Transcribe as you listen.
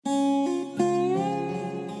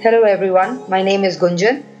Hello everyone, my name is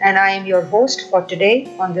Gunjan and I am your host for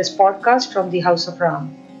today on this podcast from the House of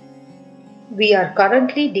Ram. We are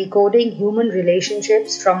currently decoding human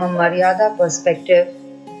relationships from a Maryada perspective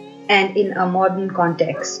and in a modern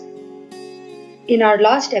context. In our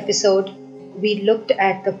last episode, we looked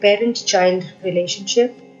at the parent-child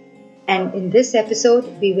relationship, and in this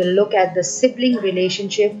episode, we will look at the sibling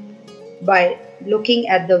relationship by looking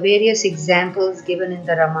at the various examples given in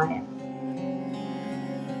the Ramayan.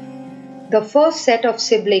 The first set of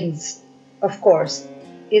siblings, of course,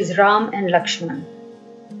 is Ram and Lakshman.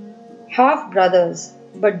 Half brothers,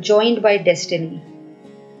 but joined by destiny.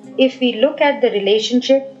 If we look at the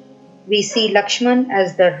relationship, we see Lakshman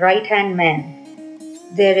as the right-hand man.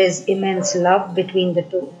 There is immense love between the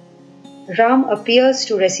two. Ram appears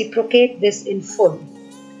to reciprocate this in full.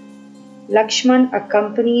 Lakshman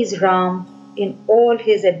accompanies Ram in all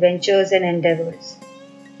his adventures and endeavors.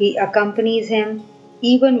 He accompanies him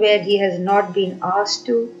even where he has not been asked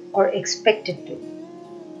to or expected to.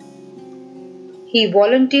 He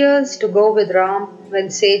volunteers to go with Ram when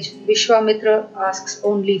sage Vishwamitra asks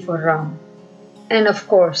only for Ram, and of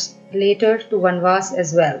course later to Vanvas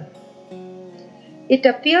as well. It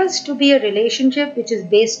appears to be a relationship which is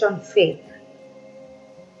based on faith.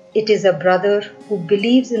 It is a brother who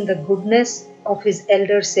believes in the goodness of his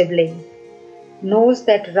elder sibling, knows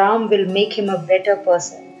that Ram will make him a better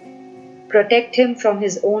person, protect him from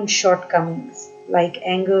his own shortcomings like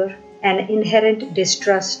anger and inherent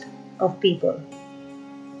distrust of people.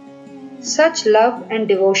 Such love and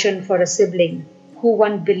devotion for a sibling who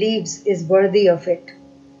one believes is worthy of it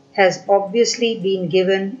has obviously been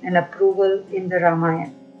given an approval in the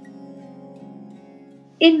Ramayan.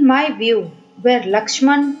 In my view, where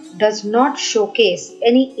Lakshman does not showcase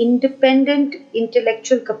any independent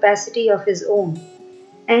intellectual capacity of his own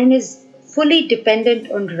and is fully dependent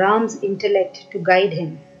on Ram's intellect to guide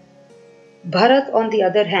him, Bharat, on the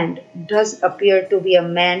other hand, does appear to be a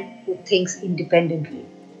man who thinks independently.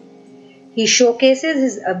 He showcases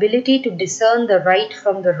his ability to discern the right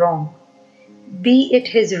from the wrong, be it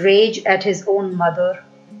his rage at his own mother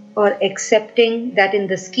or accepting that in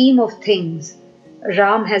the scheme of things,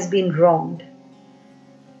 Ram has been wronged.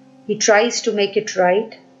 He tries to make it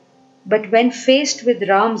right, but when faced with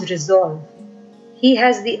Ram's resolve, he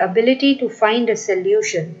has the ability to find a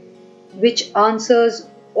solution which answers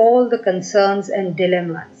all the concerns and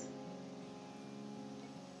dilemmas.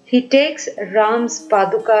 He takes Ram's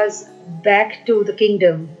padukas back to the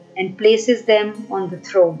kingdom and places them on the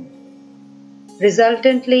throne.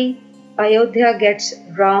 Resultantly, Ayodhya gets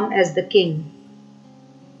Ram as the king.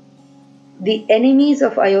 The enemies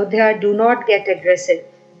of Ayodhya do not get aggressive,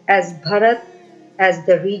 as Bharat, as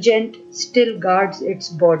the regent, still guards its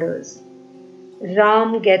borders.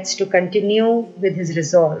 Ram gets to continue with his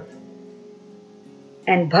resolve,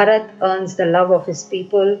 and Bharat earns the love of his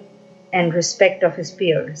people and respect of his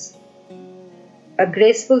peers. A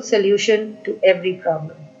graceful solution to every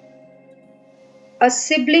problem. A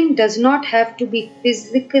sibling does not have to be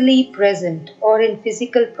physically present or in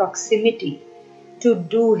physical proximity to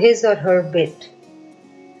do his or her bit.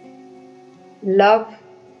 Love,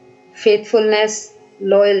 faithfulness,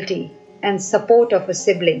 loyalty, and support of a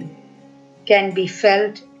sibling can be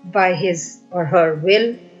felt by his or her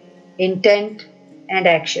will, intent, and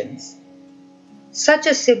actions. Such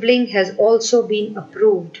a sibling has also been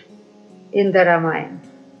approved in the Ramayan.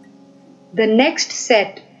 The next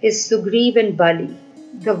set is Sugriv and Bali,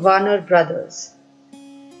 the Vanar brothers.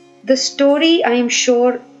 The story I am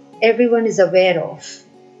sure everyone is aware of,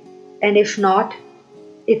 and if not,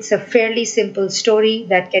 it's a fairly simple story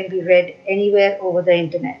that can be read anywhere over the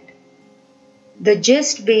internet. The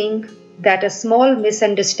gist being that a small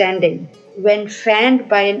misunderstanding, when fanned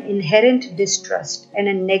by an inherent distrust and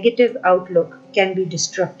a negative outlook, can be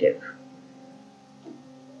destructive.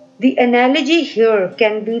 The analogy here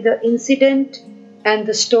can be the incident and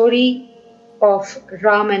the story of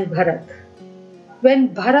Ram and Bharat.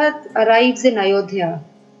 When Bharat arrives in Ayodhya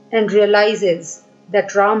and realizes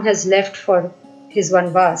that Ram has left for his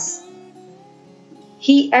Vanvas,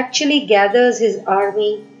 he actually gathers his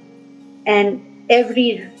army and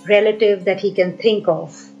every relative that he can think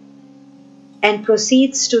of and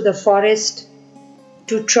proceeds to the forest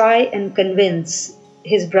to try and convince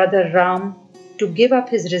his brother Ram to give up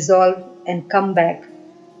his resolve and come back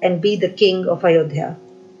and be the king of Ayodhya.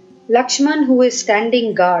 Lakshman, who is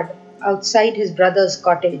standing guard outside his brother's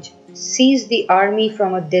cottage, sees the army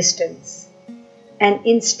from a distance and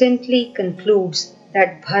instantly concludes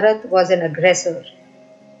that Bharat was an aggressor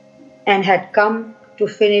and had come to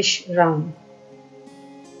finish Ram.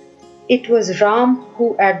 It was Ram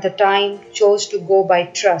who at the time chose to go by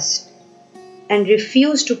trust and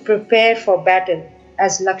refused to prepare for battle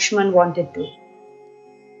as Lakshman wanted to.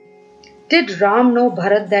 Did Ram know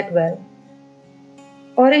Bharat that well?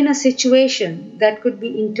 Or in a situation that could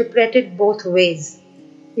be interpreted both ways,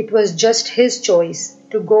 it was just his choice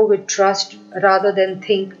to go with trust rather than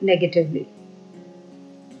think negatively.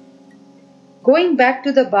 Going back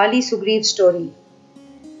to the Bali Sugriv story,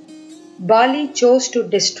 Bali chose to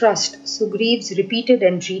distrust Sugriv's repeated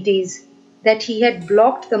entreaties that he had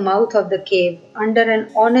blocked the mouth of the cave under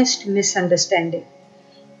an honest misunderstanding,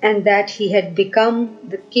 and that he had become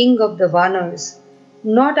the king of the Vanars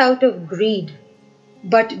not out of greed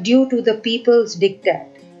but due to the people's diktat.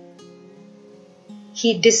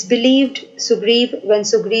 He disbelieved Sugriv when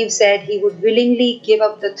Sugriv said he would willingly give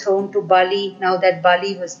up the throne to Bali now that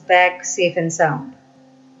Bali was back safe and sound.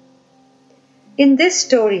 In this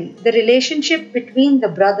story, the relationship between the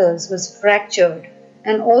brothers was fractured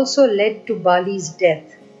and also led to Bali's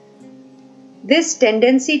death. This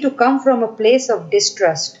tendency to come from a place of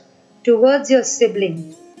distrust towards your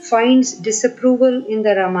sibling finds disapproval in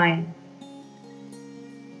the Ramayan.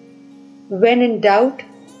 When in doubt,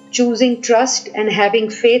 choosing trust and having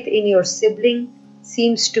faith in your sibling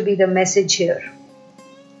seems to be the message here.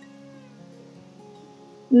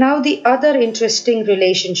 Now, the other interesting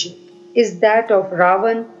relationship is that of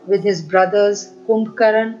Ravan with his brothers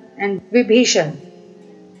Kumbhkaran and Vibhishan.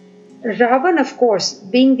 Ravan, of course,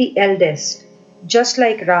 being the eldest, just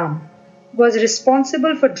like Ram, was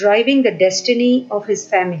responsible for driving the destiny of his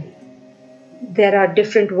family. There are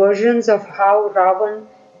different versions of how Ravan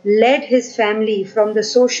led his family from the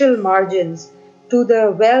social margins to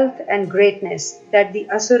the wealth and greatness that the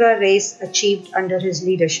Asura race achieved under his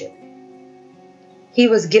leadership. He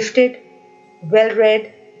was gifted,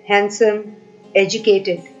 well-read, handsome,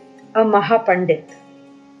 educated, a Mahapandit,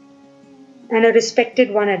 and a respected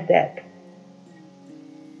one at that.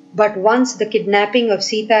 But once the kidnapping of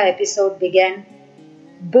Sita episode began,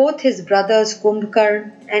 both his brothers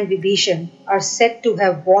Kumbhkarn and Vibhishan are said to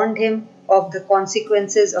have warned him of the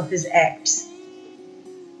consequences of his acts.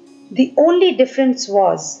 The only difference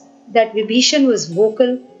was that Vibhishan was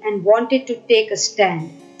vocal and wanted to take a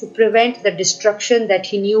stand to prevent the destruction that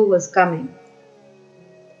he knew was coming.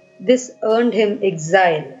 This earned him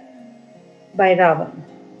exile by Ravan.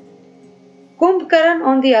 Kumbhkaran,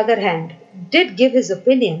 on the other hand, did give his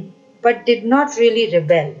opinion but did not really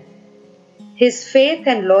rebel. His faith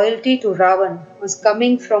and loyalty to Ravan was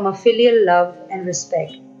coming from a filial love and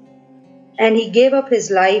respect, and he gave up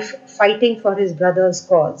his life fighting for his brother's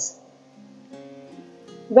cause.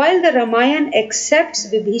 While the Ramayan accepts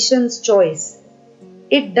Vibhishan's choice,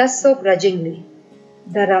 it does so grudgingly.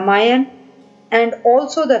 The Ramayan and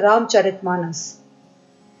also the Ramcharitmanas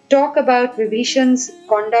talk about Vibhishan's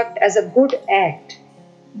conduct as a good act,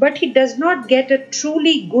 but he does not get a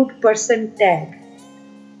truly good person tag.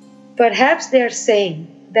 Perhaps they are saying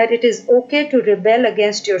that it is okay to rebel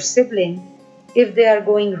against your sibling if they are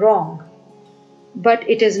going wrong, but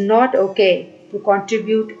it is not okay to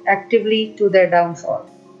contribute actively to their downfall.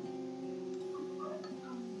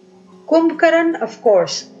 Kumbhkaran, of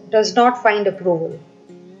course, does not find approval.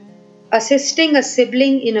 Assisting a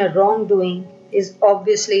sibling in a wrongdoing is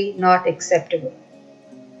obviously not acceptable.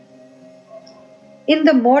 In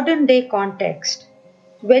the modern day context,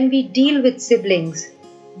 when we deal with siblings,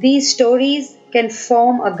 these stories can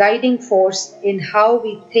form a guiding force in how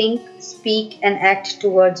we think, speak, and act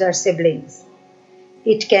towards our siblings.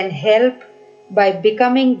 It can help by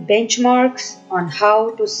becoming benchmarks on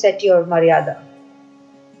how to set your Maryada,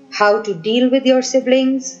 how to deal with your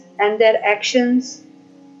siblings and their actions,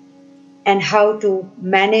 and how to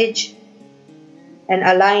manage and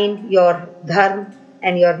align your dharma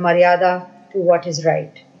and your Maryada to what is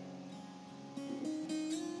right.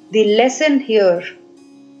 The lesson here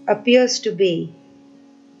appears to be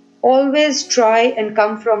always try and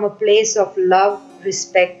come from a place of love,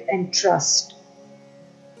 respect, and trust.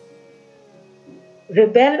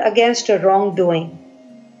 Rebel against a wrongdoing.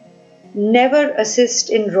 Never assist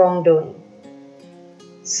in wrongdoing.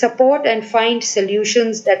 Support and find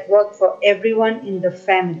solutions that work for everyone in the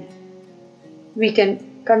family. We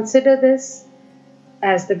can consider this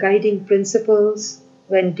as the guiding principles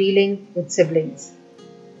when dealing with siblings.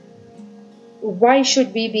 Why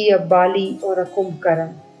should we be a Bali or a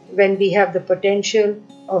Kumbhkaran when we have the potential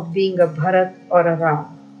of being a Bharat or a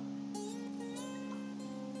Ram?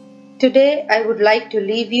 Today, I would like to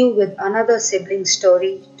leave you with another sibling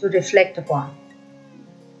story to reflect upon,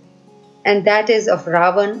 and that is of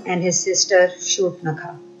Ravan and his sister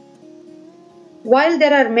Shurpnakha. While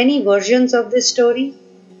there are many versions of this story,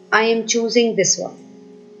 I am choosing this one.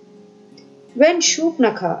 When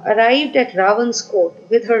Shupnakha arrived at Ravan's court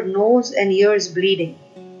with her nose and ears bleeding,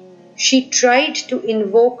 she tried to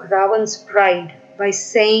invoke Ravan's pride by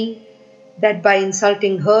saying that by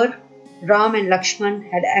insulting her, Ram and Lakshman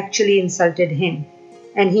had actually insulted him,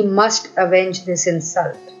 and he must avenge this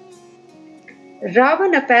insult.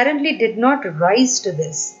 Ravan apparently did not rise to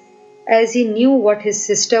this, as he knew what his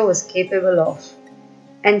sister was capable of,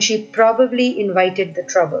 and she probably invited the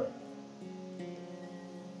trouble.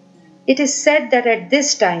 It is said that at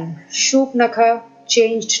this time Shupnakha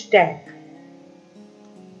changed tack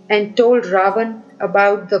and told Ravan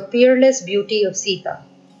about the peerless beauty of Sita,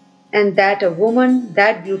 and that a woman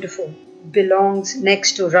that beautiful belongs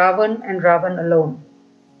next to Ravan and Ravan alone.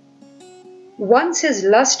 Once his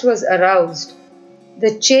lust was aroused,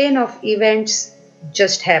 the chain of events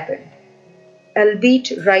just happened,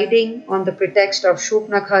 albeit riding on the pretext of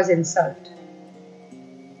Shupnakha's insult.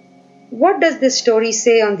 What does this story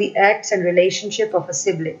say on the acts and relationship of a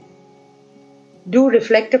sibling? Do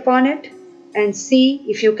reflect upon it and see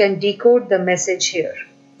if you can decode the message here.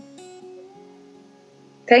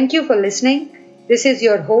 Thank you for listening. This is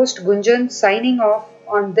your host Gunjan signing off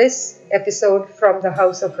on this episode from the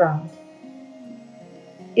House of Ram.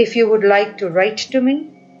 If you would like to write to me,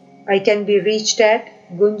 I can be reached at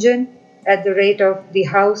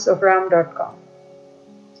gunjan@thehouseofram.com.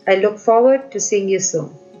 I look forward to seeing you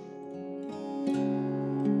soon.